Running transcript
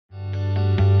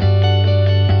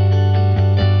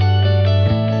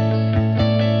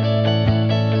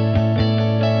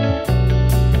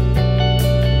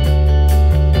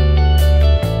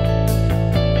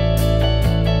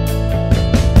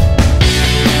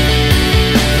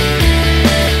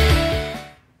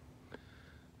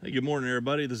Hey, good morning,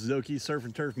 everybody. This is Okie Surf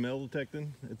and Turf Metal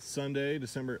Detecting. It's Sunday,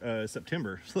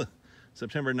 September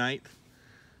 9th,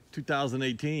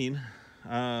 2018.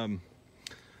 I'm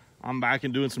back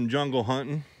and doing some jungle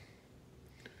hunting.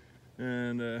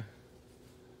 And I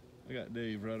got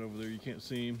Dave right over there. You can't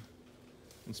see him.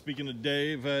 And speaking of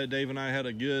Dave, Dave and I had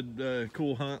a good,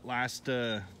 cool hunt last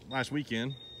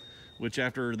weekend, which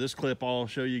after this clip, I'll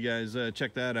show you guys.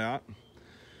 Check that out.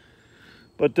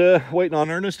 But waiting on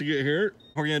Ernest to get here.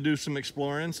 We're gonna do some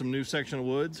exploring, some new section of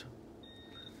woods,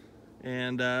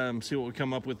 and see what we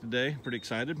come up with today. Pretty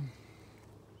excited.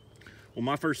 Well,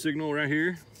 my first signal right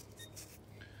here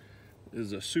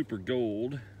is a super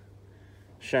gold,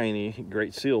 shiny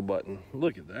Great Seal button.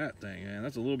 Look at that thing, man.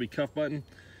 That's a little bit cuff button.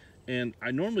 And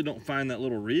I normally don't find that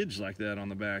little ridge like that on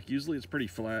the back. Usually it's pretty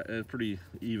flat, pretty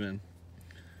even.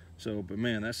 So, but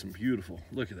man, that's some beautiful.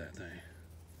 Look at that thing.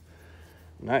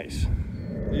 Nice.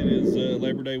 It is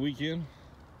Labor Day weekend.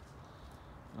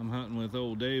 I'm hunting with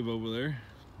old Dave over there.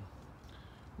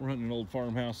 We're hunting an old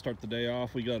farmhouse, start the day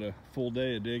off. We got a full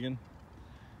day of digging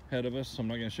ahead of us. I'm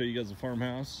not gonna show you guys the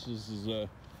farmhouse. This is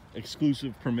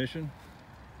exclusive permission.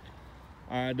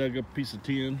 I dug up a piece of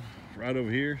tin right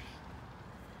over here.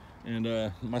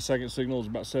 And my second signal is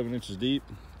about 7 inches deep.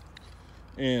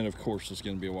 And of course, it's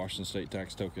gonna be a Washington State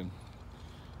tax token.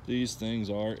 These things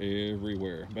are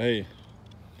everywhere. But hey,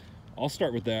 I'll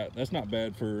start with that. That's not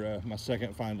bad for my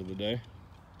second find of the day.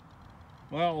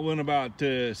 Well, I went about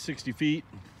 60 feet.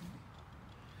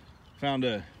 Found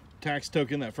a tax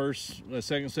token that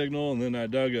second signal, and then I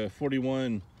dug a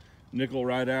 41 nickel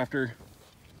right after.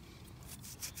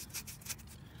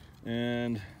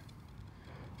 And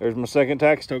there's my second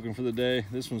tax token for the day.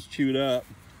 This one's chewed up.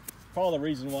 Probably the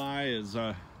reason why is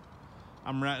I'm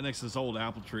right next to this old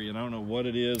apple tree, and I don't know what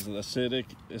it is, the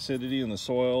acidity in the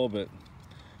soil, but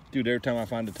dude, every time I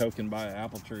find a token by an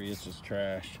apple tree, it's just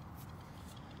trash.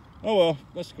 Oh well,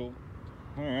 that's cool.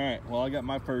 All right, well, I got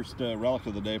my first relic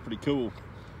of the day. Pretty cool.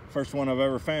 First one I've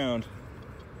ever found.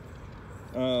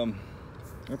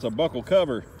 It's a buckle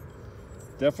cover.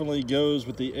 Definitely goes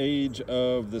with the age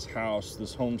of this house,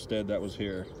 this homestead that was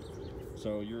here.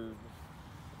 So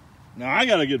now I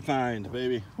got a good find,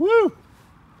 baby. Woo!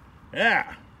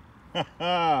 Yeah.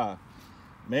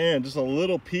 Man, just a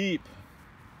little peep.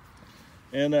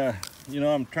 And you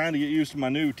know, I'm trying to get used to my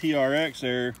new TRX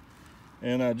there,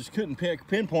 and I just couldn't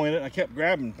pinpoint it. I kept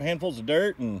grabbing handfuls of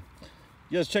dirt, and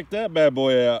you guys check that bad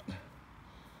boy out.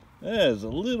 That is a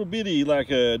little bitty,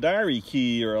 like a diary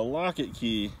key or a locket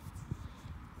key.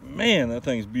 Man, that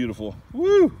thing's beautiful.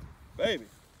 Woo, baby.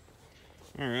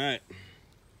 All right,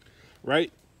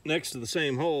 right next to the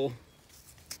same hole,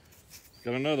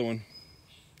 got another one.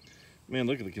 Man,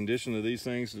 look at the condition of these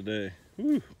things today.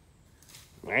 Woo,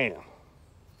 man.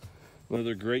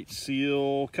 Another Great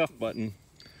Seal cuff button.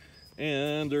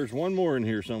 And there's one more in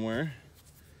here somewhere.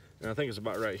 And I think it's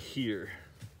about right here.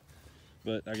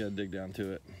 But I gotta dig down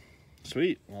to it.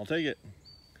 Sweet, I'll take it.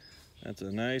 That's a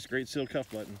nice Great Seal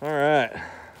cuff button. All right,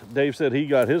 Dave said he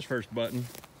got his first button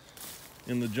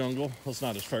in the jungle. Well, it's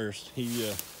not his first.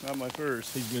 Not my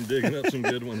first. He's been digging up some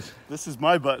good ones. This is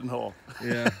my buttonhole.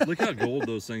 Yeah, look how gold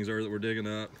those things are that we're digging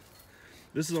up.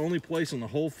 This is the only place in the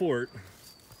whole fort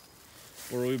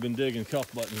where we've been digging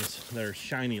cuff buttons that are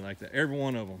shiny like that. Every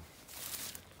one of them.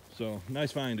 So,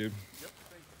 nice find, dude. Yep,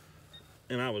 thank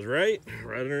you. And I was right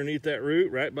underneath that root,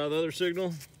 right by the other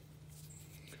signal.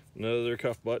 Another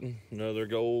cuff button, another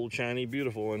gold, shiny,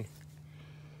 beautiful one.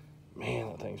 Man,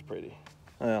 that thing's pretty.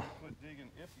 Yeah. Quit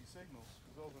digging iffy signals,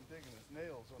 because all I'm digging is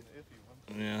nails on the iffy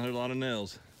one. Yeah, there's a lot of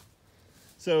nails.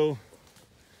 So,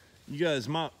 you guys,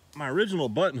 my original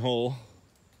buttonhole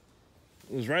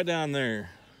was right down there.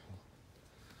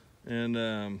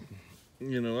 And,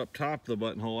 you know, up top of the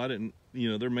buttonhole, I didn't,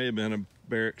 you know, there may have been a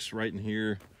barracks right in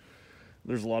here.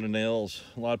 There's a lot of nails,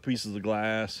 a lot of pieces of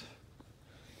glass.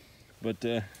 But,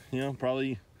 you know,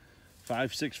 probably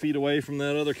 5-6 feet away from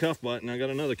that other cuff button, I got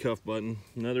another cuff button,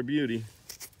 another beauty.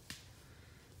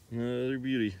 Another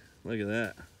beauty. Look at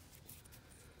that.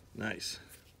 Nice.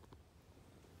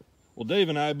 Well, Dave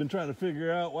and I have been trying to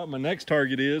figure out what my next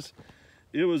target is.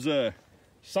 It was a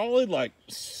solid like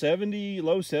 70,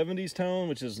 low 70s tone,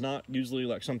 which is not usually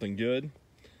like something good.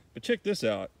 But check this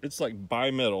out. It's like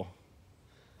bimetal.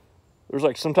 There's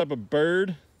like some type of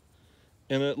bird,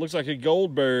 and it looks like a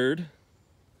gold bird,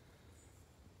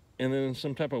 and then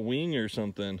some type of wing or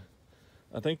something.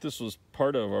 I think this was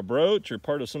part of a brooch or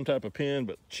part of some type of pin,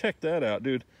 but check that out,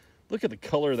 dude. Look at the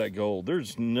color of that gold.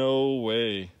 There's no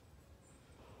way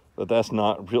that that's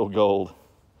not real gold.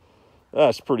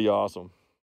 That's pretty awesome.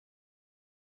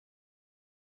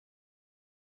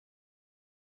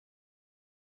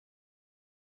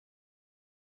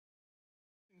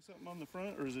 Something on the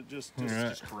front, or is it just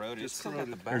corroded? It's still got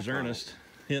the back There's on it. Ernest.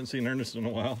 He hadn't seen Ernest in a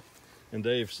while. And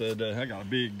Dave said, I got a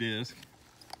big disc.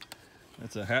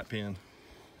 That's a hat pin.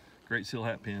 Great Seal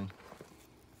hat pin.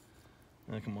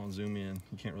 Come on, zoom in.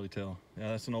 You can't really tell. Yeah,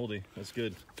 that's an oldie. That's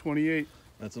good. 28.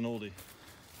 That's an oldie.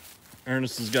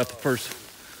 Ernest has got the first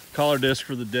collar disc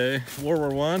for the day.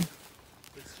 World War I. It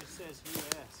just says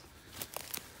US.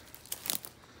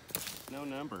 No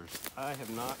numbers. I have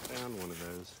not found one of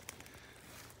those.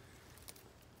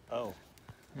 Oh.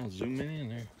 I'll zoom in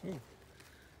there. Ooh.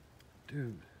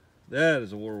 Dude, that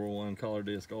is a World War I collar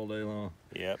disc all day long.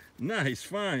 Yep. Nice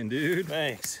find, dude.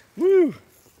 Thanks. Woo!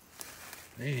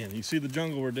 Man, you see the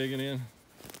jungle we're digging in?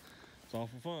 It's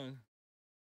awful fun.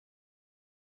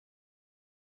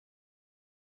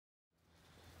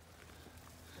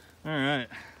 All right.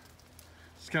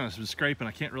 It's kind of scraping.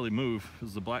 I can't really move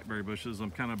because the blackberry bushes.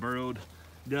 I'm kind of burrowed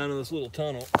down in this little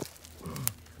tunnel.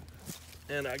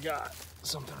 And I got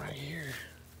something right here.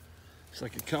 It's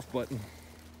like a cuff button.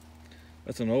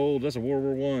 That's a World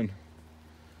War I.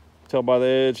 Tell by the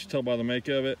edge, tell by the make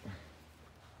of it.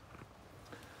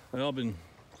 Well, I've been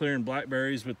clearing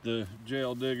blackberries with the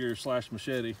jail digger /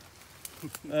 machete.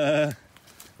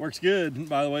 Works good,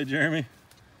 by the way, Jeremy.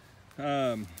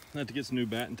 I had to get some new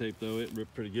batting tape though. It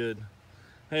ripped pretty good.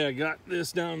 Hey, I got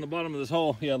this down in the bottom of this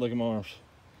hole. Yeah, look at my arms.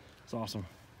 It's awesome.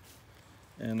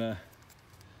 And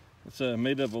it's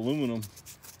made of aluminum,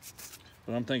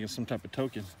 but I'm thinking some type of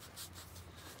token.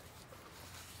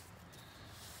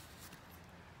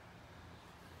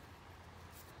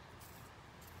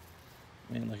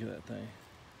 Man, look at that thing.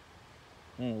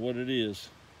 I don't know what it is.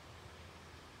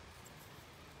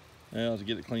 Yeah, I'll have to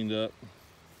get it cleaned up.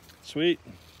 Sweet.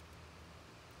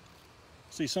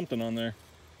 See something on there.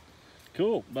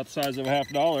 Cool, about the size of a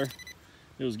 $50.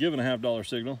 It was given a $50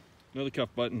 signal. Another cuff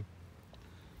button.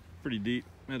 Pretty deep.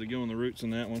 I had to go in the roots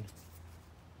in that one.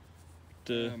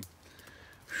 But,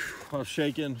 I was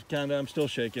shaking, kinda. I'm still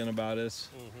shaking about this.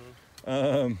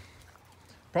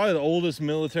 Probably the oldest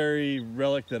military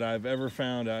relic that I've ever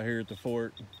found out here at the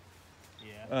fort.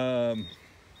 Yeah.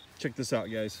 Check this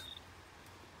out, guys.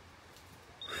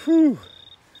 Whew.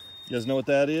 You guys know what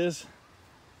that is?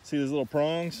 See these little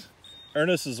prongs?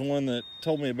 Ernest is the one that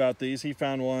told me about these. He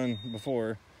found one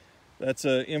before. That's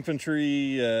a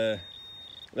infantry.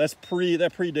 That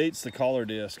predates the collar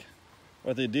disc.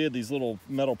 What they did, these little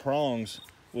metal prongs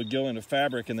would go into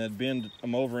fabric, and they'd bend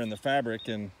them over in the fabric,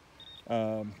 and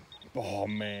oh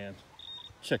man,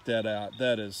 check that out.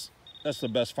 That's the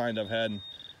best find I've had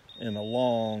in a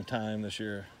long time this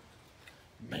year.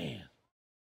 Man.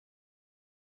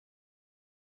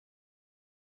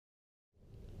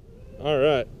 All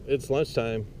right, it's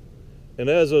lunchtime. And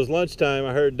as it was lunchtime,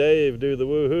 I heard Dave do the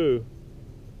woohoo.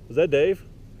 Was that Dave?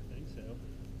 I think so.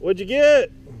 What'd you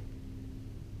get?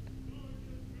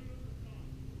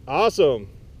 Awesome.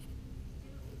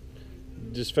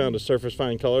 Just found a surface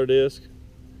fine color disc.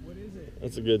 What is it?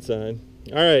 That's a good sign.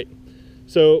 All right,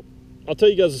 so I'll tell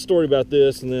you guys a story about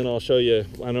this, and then I'll show you.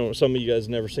 I know some of you guys have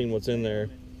never seen what's in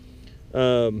there.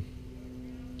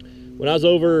 When I was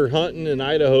over hunting in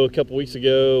Idaho a couple weeks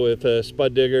ago with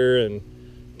Spud Digger and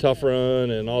Tough Run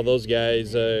and all those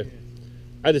guys,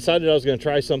 I decided I was going to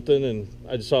try something, and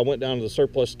I went down to the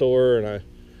surplus store and I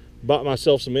bought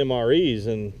myself some MREs,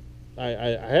 and I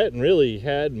hadn't really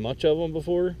had much of them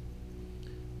before,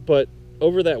 but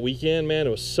over that weekend, man, it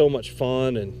was so much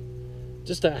fun, and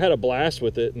just I had a blast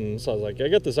with it. And so I was like, I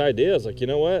got this idea. I was like, you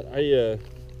know what?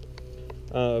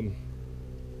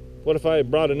 What if I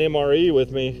brought an MRE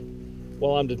with me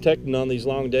while I'm detecting on these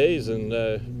long days, and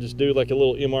just do like a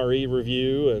little MRE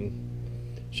review and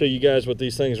show you guys what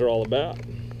these things are all about.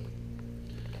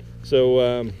 So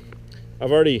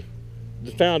I've already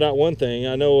found out one thing.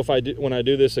 I know when I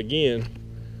do this again,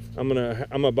 I'm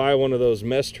gonna buy one of those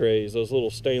mesh trays, those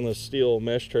little stainless steel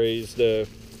mesh trays. That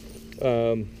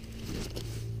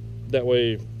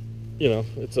way, you know,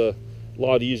 it's a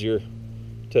lot easier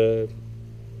to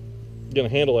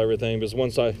handle everything, because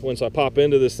once I pop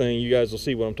into this thing, you guys will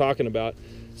see what I'm talking about.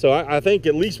 So I think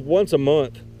at least once a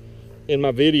month in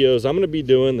my videos, I'm going to be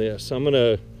doing this. I'm going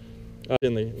to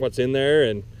what's in there,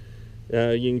 and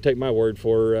you can take my word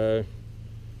for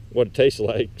what it tastes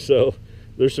like. So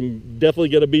there's definitely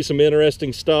going to be some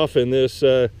interesting stuff in this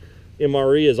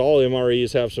MRE, as all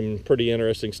MREs have some pretty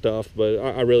interesting stuff, but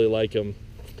I really like them.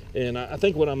 And I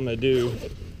think what I'm going to do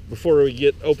before we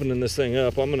get opening this thing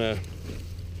up, I'm going to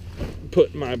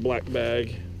put my black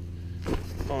bag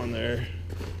on there.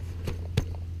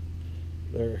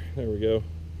 There we go.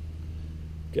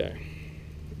 Okay.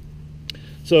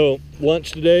 So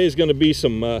lunch today is going to be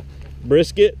some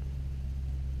brisket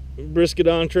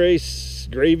entrees,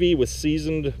 gravy with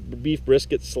seasoned beef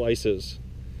brisket slices.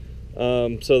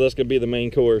 So that's gonna be the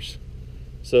main course.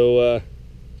 So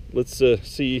let's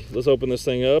open this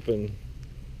thing up and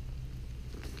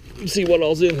see what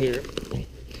all's in here.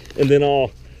 And then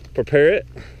I'll prepare it,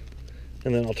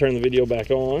 and then I'll turn the video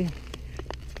back on.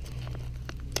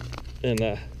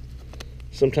 And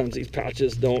sometimes these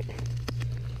pouches don't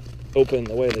open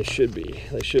the way they should be.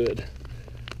 They should.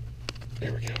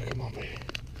 There we go. Come on, baby.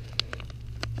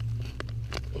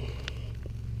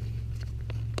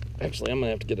 Actually, I'm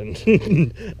gonna have to get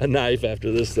a knife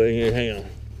after this thing here. Hang on.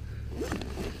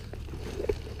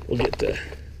 We'll get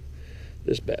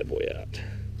this bad boy out.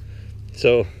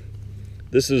 So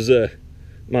this is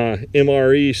my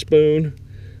MRE spoon,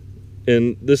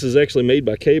 and this is actually made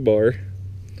by K-Bar.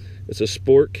 It's a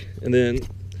spork, and then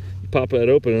you pop that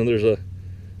open, and there's a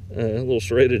little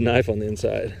serrated knife on the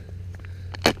inside.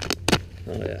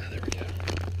 Oh yeah, there we go.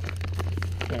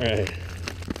 All right,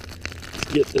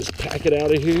 get this packet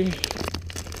out of here.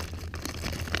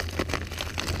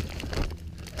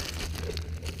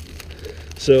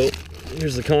 So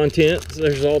here's the contents.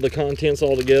 There's all the contents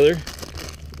all together.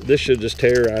 This should just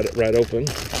tear right open.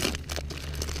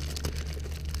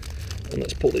 And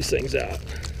let's pull these things out.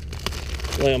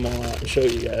 Lay them all out and show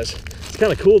you guys. It's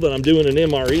kind of cool that I'm doing an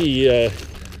MRE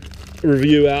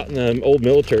review out in the old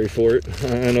military fort.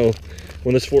 I know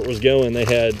when this fort was going, they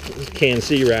had canned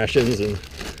C rations and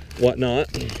whatnot.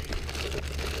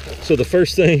 So the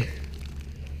first thing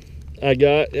I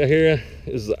got here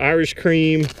is the Irish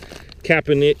cream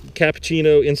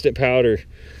cappuccino instant powder.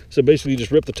 So basically you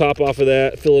just rip the top off of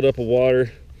that, fill it up with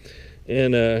water.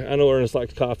 And I know Ernest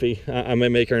likes coffee. I may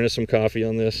make Ernest some coffee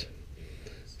on this.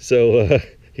 So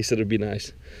he said it'd be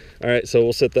nice. All right, so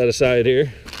we'll set that aside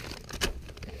here.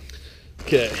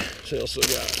 Okay, so I also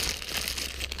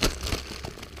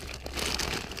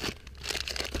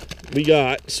we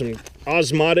got some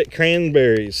osmotic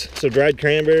cranberries. So dried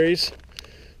cranberries.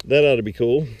 That ought to be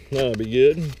cool. That ought to be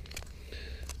good.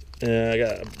 And I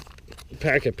got a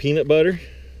pack of peanut butter.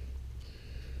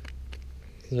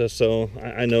 So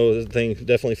I know the thing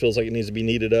definitely feels like it needs to be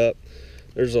kneaded up.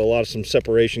 There's a lot of some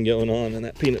separation going on in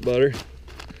that peanut butter.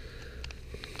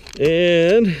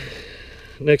 And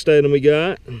next item we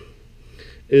got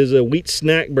is a wheat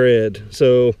snack bread.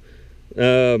 So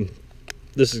I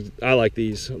like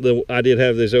these. I did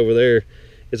have this over there.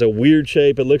 It's a weird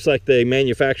shape. It looks like they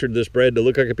manufactured this bread to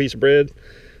look like a piece of bread,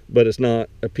 but it's not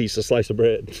a slice of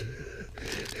bread.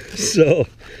 So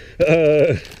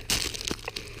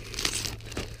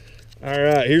all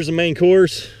right, here's the main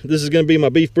course. This is going to be my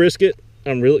beef brisket.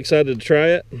 I'm really excited to try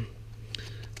it.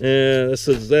 And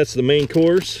that's the main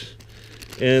course.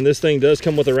 And this thing does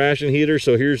come with a ration heater,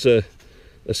 so here's a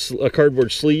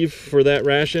cardboard sleeve for that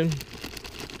ration.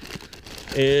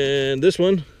 And this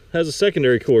one has a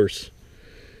secondary course,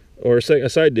 or a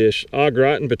side dish, au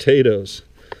gratin potatoes.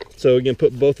 So we can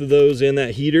put both of those in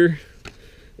that heater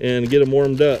and get them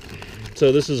warmed up.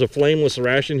 So this is a flameless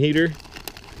ration heater.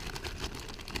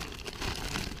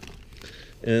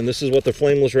 And this is what the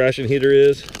flameless ration heater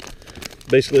is.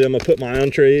 Basically, I'm gonna put my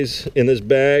entrees in this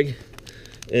bag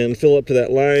and fill up to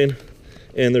that line.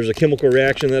 And there's a chemical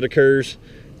reaction that occurs,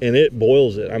 and it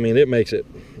boils it. I mean, it makes it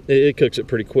cooks it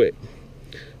pretty quick.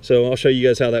 So I'll show you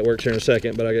guys how that works here in a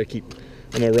second, but I'm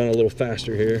gonna run a little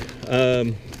faster here.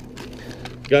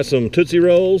 Got some Tootsie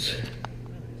Rolls.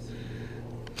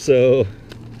 So,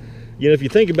 you know, if you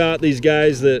think about these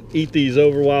guys that eat these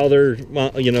over while they're,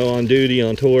 you know, on duty,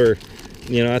 on tour,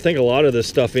 you know, I think a lot of this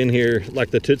stuff in here, like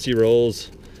the Tootsie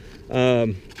Rolls,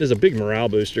 is a big morale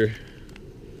booster.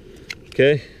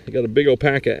 Okay, I got a big old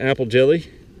pack of apple jelly.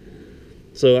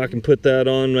 So I can put that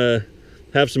on,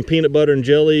 have some peanut butter and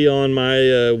jelly on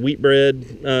my wheat bread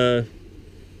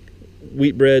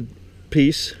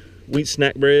piece, wheat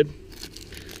snack bread.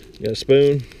 Got a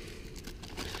spoon.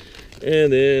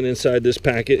 And then inside this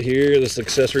packet here, this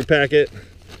accessory packet,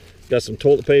 got some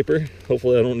toilet paper.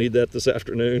 Hopefully I don't need that this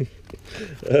afternoon.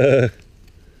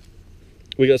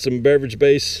 We got some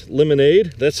beverage-based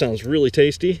lemonade. That sounds really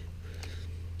tasty.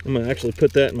 I'm gonna actually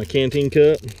put that in my canteen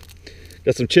cup.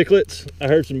 Got some chiclets. I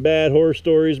heard some bad horror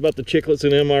stories about the chiclets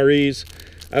and MREs.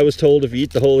 I was told if you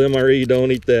eat the whole MRE,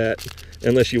 don't eat that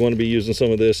unless you want to be using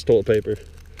some of this toilet paper.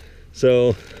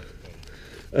 So,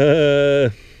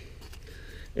 and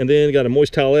then got a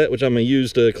moist towelette, which I'm gonna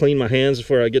use to clean my hands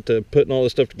before I get to putting all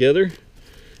this stuff together,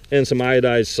 and some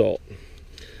iodized salt.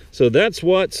 So that's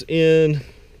what's in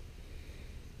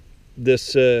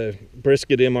this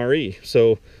brisket MRE.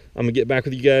 So I'm gonna get back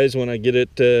with you guys when I get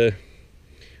it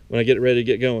ready to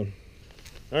get going.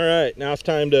 All right, now it's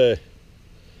time to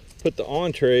put the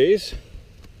entrees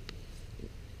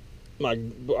my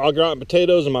au gratin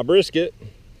potatoes and my brisket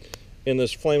in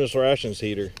this flameless rations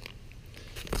heater.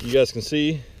 You guys can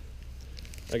see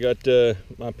I got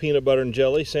my peanut butter and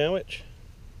jelly sandwich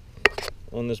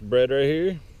on this bread right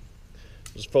here.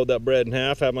 Just fold that bread in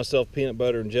half, have myself peanut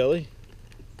butter and jelly.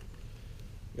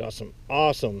 Got some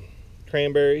awesome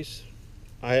cranberries.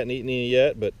 I hadn't eaten any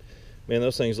yet, but man,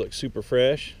 those things look super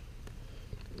fresh.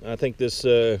 I think this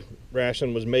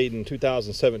ration was made in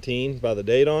 2017 by the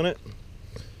date on it.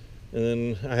 And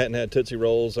then I hadn't had Tootsie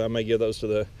Rolls. I may give those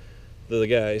to the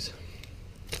guys.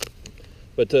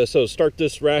 But so start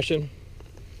this ration.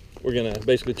 We're gonna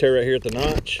basically tear right here at the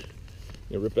notch.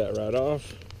 Gonna rip that right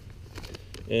off.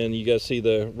 And you guys see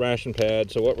the ration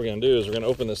pad. So what we're gonna do is we're gonna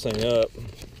open this thing up.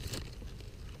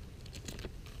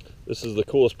 This is the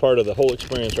coolest part of the whole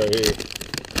experience right here.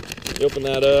 You open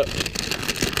that up.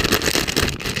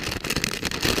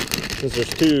 Since there's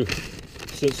two,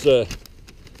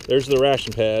 there's the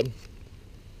ration pad.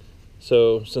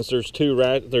 So since there's two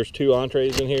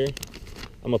entrees in here,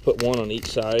 I'm gonna put one on each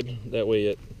side. That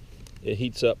way it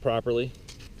heats up properly.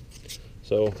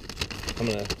 So I'm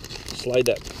gonna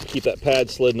keep that pad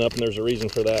slidden up, and there's a reason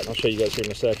for that. I'll show you guys here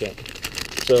in a second.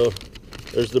 So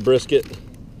there's the brisket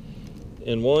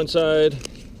in one side,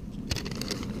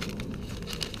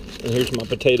 and here's my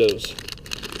potatoes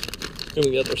on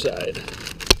the other side.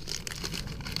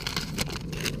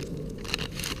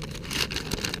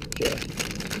 Okay,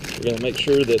 we're gonna make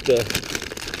sure that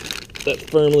that's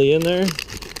firmly in there.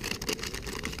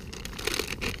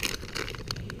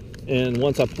 And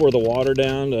once I pour the water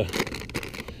down to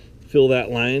fill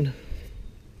that line,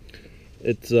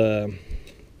 we'll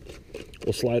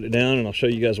slide it down, and I'll show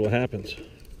you guys what happens.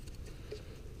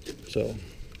 So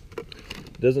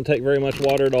it doesn't take very much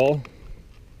water at all.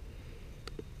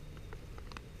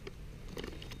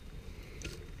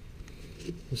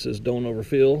 This is don't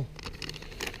overfill.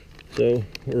 So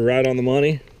we're right on the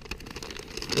money.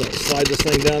 Slide this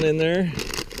thing down in there.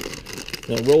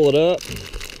 Gonna roll it up.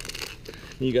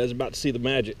 And you guys are about to see the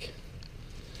magic.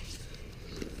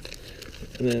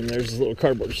 And then there's this little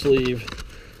cardboard sleeve.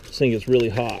 This thing gets really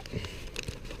hot.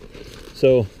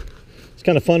 So it's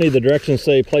kind of funny, the directions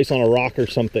say place on a rock or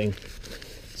something.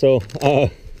 So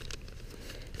let's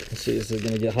see, is it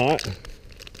gonna get hot?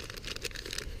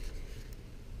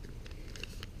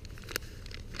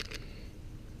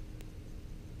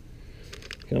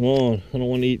 Come on, I don't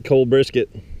want to eat cold brisket.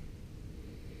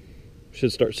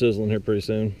 Should start sizzling here pretty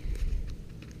soon.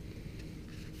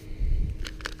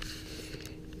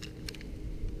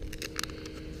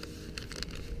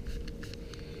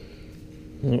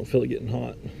 I don't feel it getting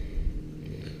hot.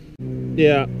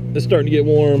 Yeah, it's starting to get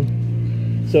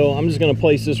warm. So I'm just gonna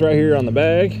place this right here on the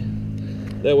bag.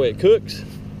 That way it cooks.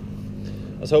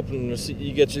 I was hoping to see,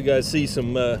 you guys see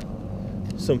some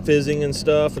fizzing and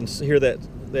stuff and hear that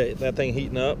thing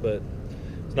heating up, but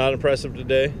it's not impressive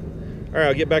today. All right,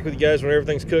 I'll get back with you guys when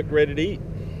everything's cooked, ready to eat.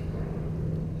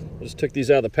 I just took these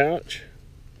out of the pouch,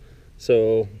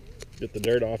 so get the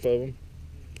dirt off of them.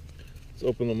 Let's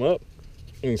open them up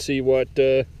and see what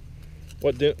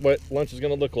lunch is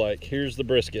gonna look like. Here's the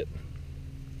brisket.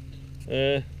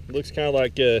 Looks kind of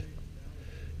like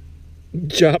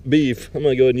chopped beef. I'm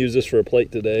gonna go ahead and use this for a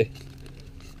plate today.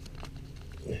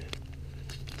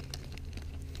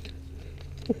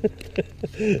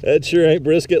 That sure ain't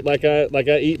brisket like I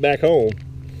eat back home.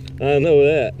 I know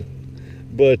that.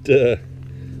 But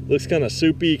looks kind of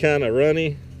soupy, kind of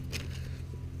runny.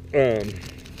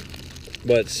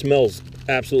 But smells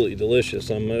absolutely delicious.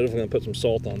 I'm definitely gonna put some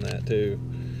salt on that too.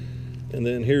 And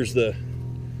then here's the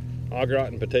au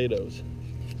gratin potatoes.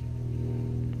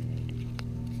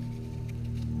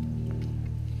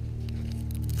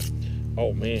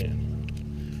 Oh man,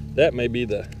 that may be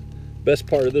the best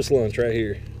part of this lunch right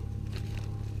here.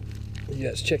 You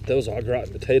guys check those au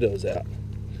gratin potatoes out.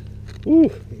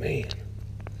 Woo, man.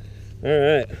 All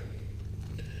right.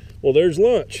 Well, there's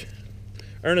lunch.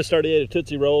 Ernest already ate a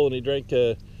Tootsie Roll and he drank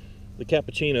the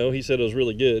cappuccino. He said it was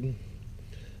really good.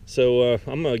 So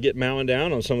I'm gonna get mowing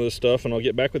down on some of this stuff, and I'll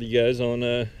get back with you guys on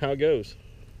how it goes.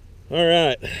 All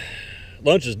right,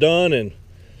 lunch is done, and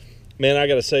man, I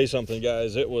gotta say something,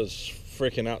 guys. It was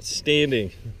freaking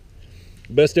outstanding.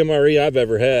 Best MRE I've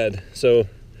ever had. So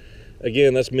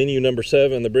again, that's menu number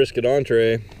 7, the brisket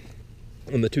entree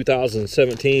in the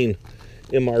 2017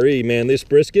 MRE. Man, this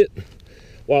brisket,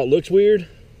 while it looks weird,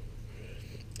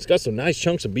 it's got some nice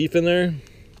chunks of beef in there.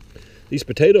 These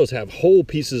potatoes have whole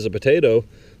pieces of potato,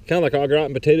 kind of like au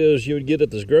gratin potatoes you would get at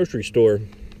this grocery store.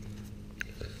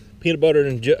 Peanut butter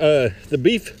and the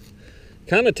beef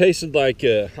kind of tasted like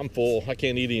I'm full. I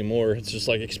can't eat anymore. It's just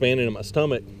like expanding in my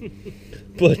stomach.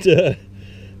 But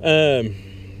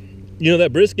You know,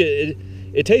 that brisket,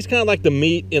 it tastes kind of like the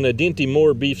meat in a Dinty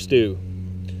Moore beef stew.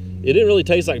 It didn't really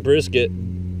taste like brisket.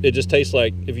 It just tastes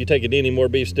like if you take a Dinty Moore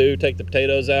beef stew, take the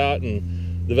potatoes out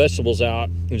and the vegetables out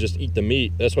and just eat the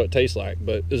meat. That's what it tastes like.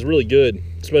 But it's really good,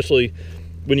 especially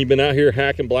when you've been out here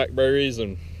hacking blackberries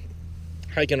and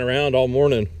hiking around all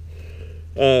morning.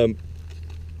 Au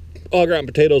gratin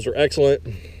potatoes are excellent.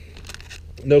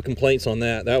 No complaints on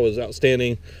that. That was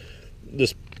outstanding.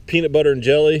 This peanut butter and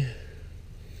jelly.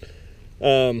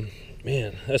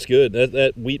 Man, that's good.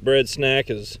 That wheat bread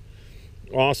snack is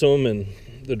awesome, and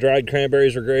the dried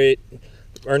cranberries are great.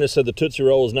 Ernest said the Tootsie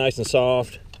Roll is nice and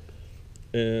soft,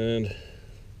 and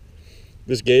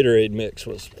this Gatorade mix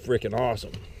was freaking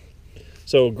awesome.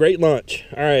 So great lunch.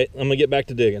 All right, I'm gonna get back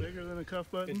to digging. Bigger than a cuff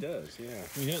button? It does, yeah.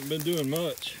 We haven't been doing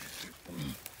much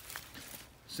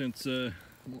since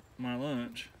my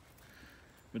lunch,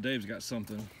 but Dave's got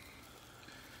something.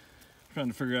 Trying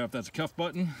to figure out if that's a cuff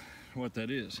button or what that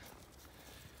is.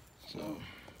 So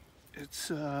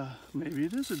It's, maybe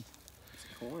it is a, It's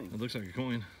a coin. it looks like a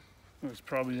coin. it's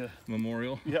probably a,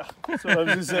 Memorial. yeah, that's what I was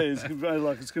gonna say. It's by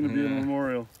luck, it's gonna be a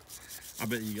memorial. I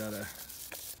bet you got a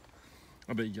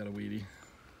Wheatie.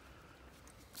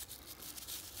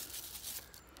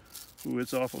 Ooh,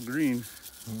 it's awful green.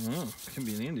 I don't know. It can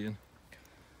be an Indian.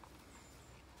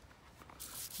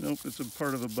 Nope, it's a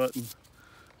part of a button.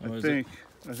 Oh, I is think.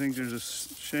 I think there's a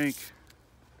shank.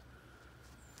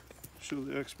 Show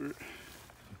the expert.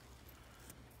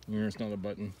 No, it's not a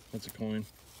button. That's a coin.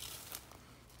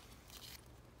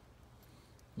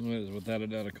 What is it? Without a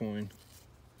doubt a coin.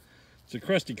 It's a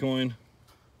crusty coin.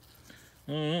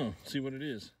 I don't know. See what it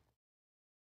is.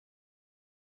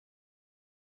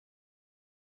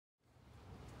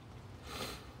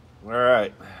 All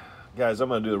right, guys, I'm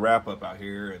gonna do the wrap up out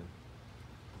here, and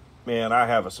man, I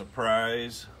have a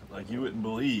surprise like you wouldn't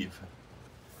believe.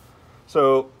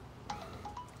 So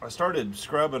I started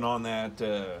scrubbing on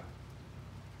that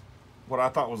what I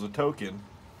thought was a token,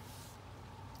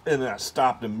 and then I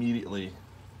stopped immediately.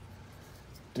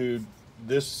 Dude,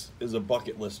 this is a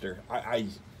bucket lister. I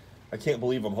can't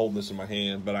believe I'm holding this in my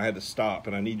hand, but I had to stop,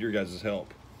 and I need your guys'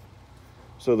 help.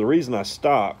 So the reason I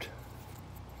stopped,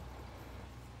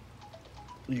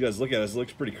 you guys look at it, it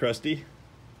looks pretty crusty,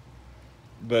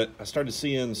 but I started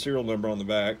seeing the serial number on the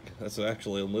back. That's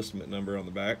actually an enlistment number on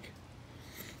the back.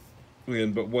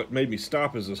 But what made me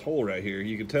stop is this hole right here.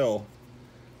 You can tell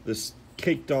this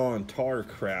caked on tar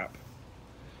crap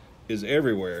is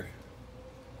everywhere.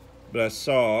 But I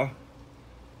saw,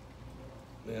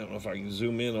 I don't know if I can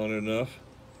zoom in on it enough.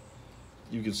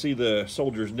 You can see the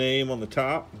soldier's name on the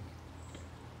top,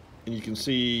 and you can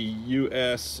see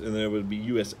US, and then it would be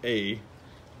USA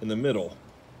in the middle.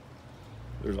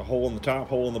 There's a hole in the top,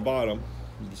 hole in the bottom.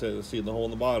 You can see the hole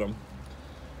in the bottom.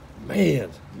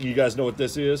 Man, you guys know what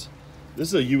this is? This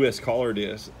is a U.S. collar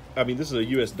disc. I mean, this is a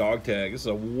U.S. dog tag. This is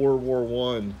a World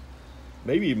War I,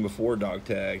 maybe even before dog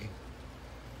tag.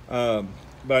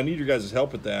 But I need your guys'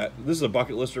 help with that. This is a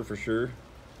bucket lister for sure.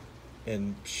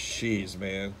 And jeez,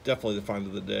 man, definitely the find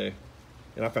of the day.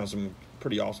 And I found some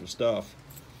pretty awesome stuff.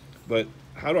 But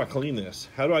how do I clean this?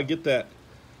 How do I get that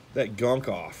gunk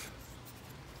off?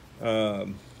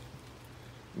 Man,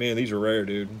 these are rare,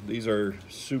 dude. These are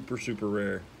super, super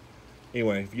rare.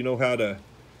 Anyway, if you know how to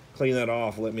clean that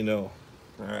off, let me know.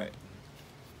 All right.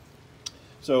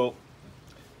 So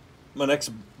my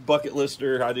next bucket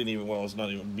lister, well, it's not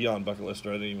even beyond bucket lister.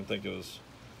 I didn't even think it was,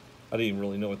 I didn't even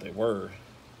really know what they were.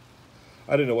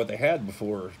 I didn't know what they had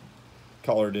before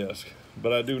collar disc,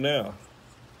 but I do now.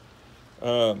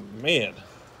 Man,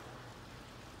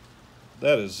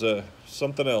 that is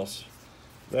something else.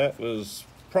 That was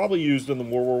probably used in the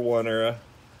World War I era.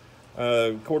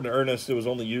 According to Ernest, it was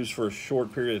only used for a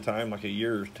short period of time, like a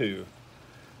year or two.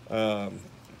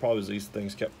 Probably as these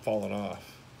things kept falling off.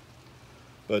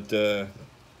 But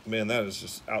man, that is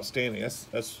just outstanding.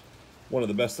 That's one of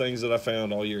the best things that I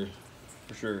found all year,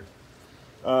 for sure.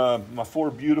 My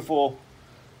 4 beautiful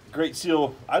Great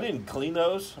Seal, I didn't clean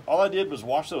those. All I did was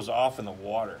wash those off in the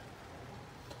water.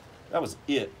 That was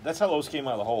it. That's how those came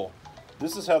out of the hole.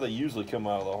 This is how they usually come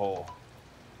out of the hole.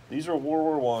 These are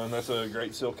World War I. That's a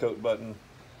Great Seal coat button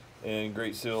and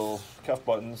Great Seal cuff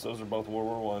buttons. Those are both World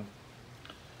War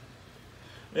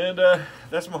I. And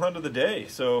that's my hunt of the day.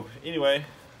 So anyway,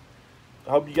 I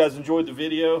hope you guys enjoyed the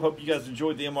video. Hope you guys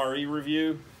enjoyed the MRE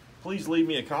review. Please leave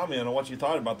me a comment on what you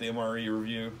thought about the MRE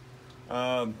review.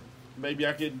 Maybe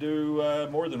I could do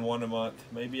more than one a month.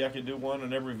 Maybe I could do one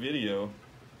in every video.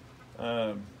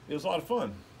 It was a lot of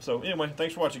fun. So anyway,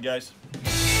 thanks for watching, guys.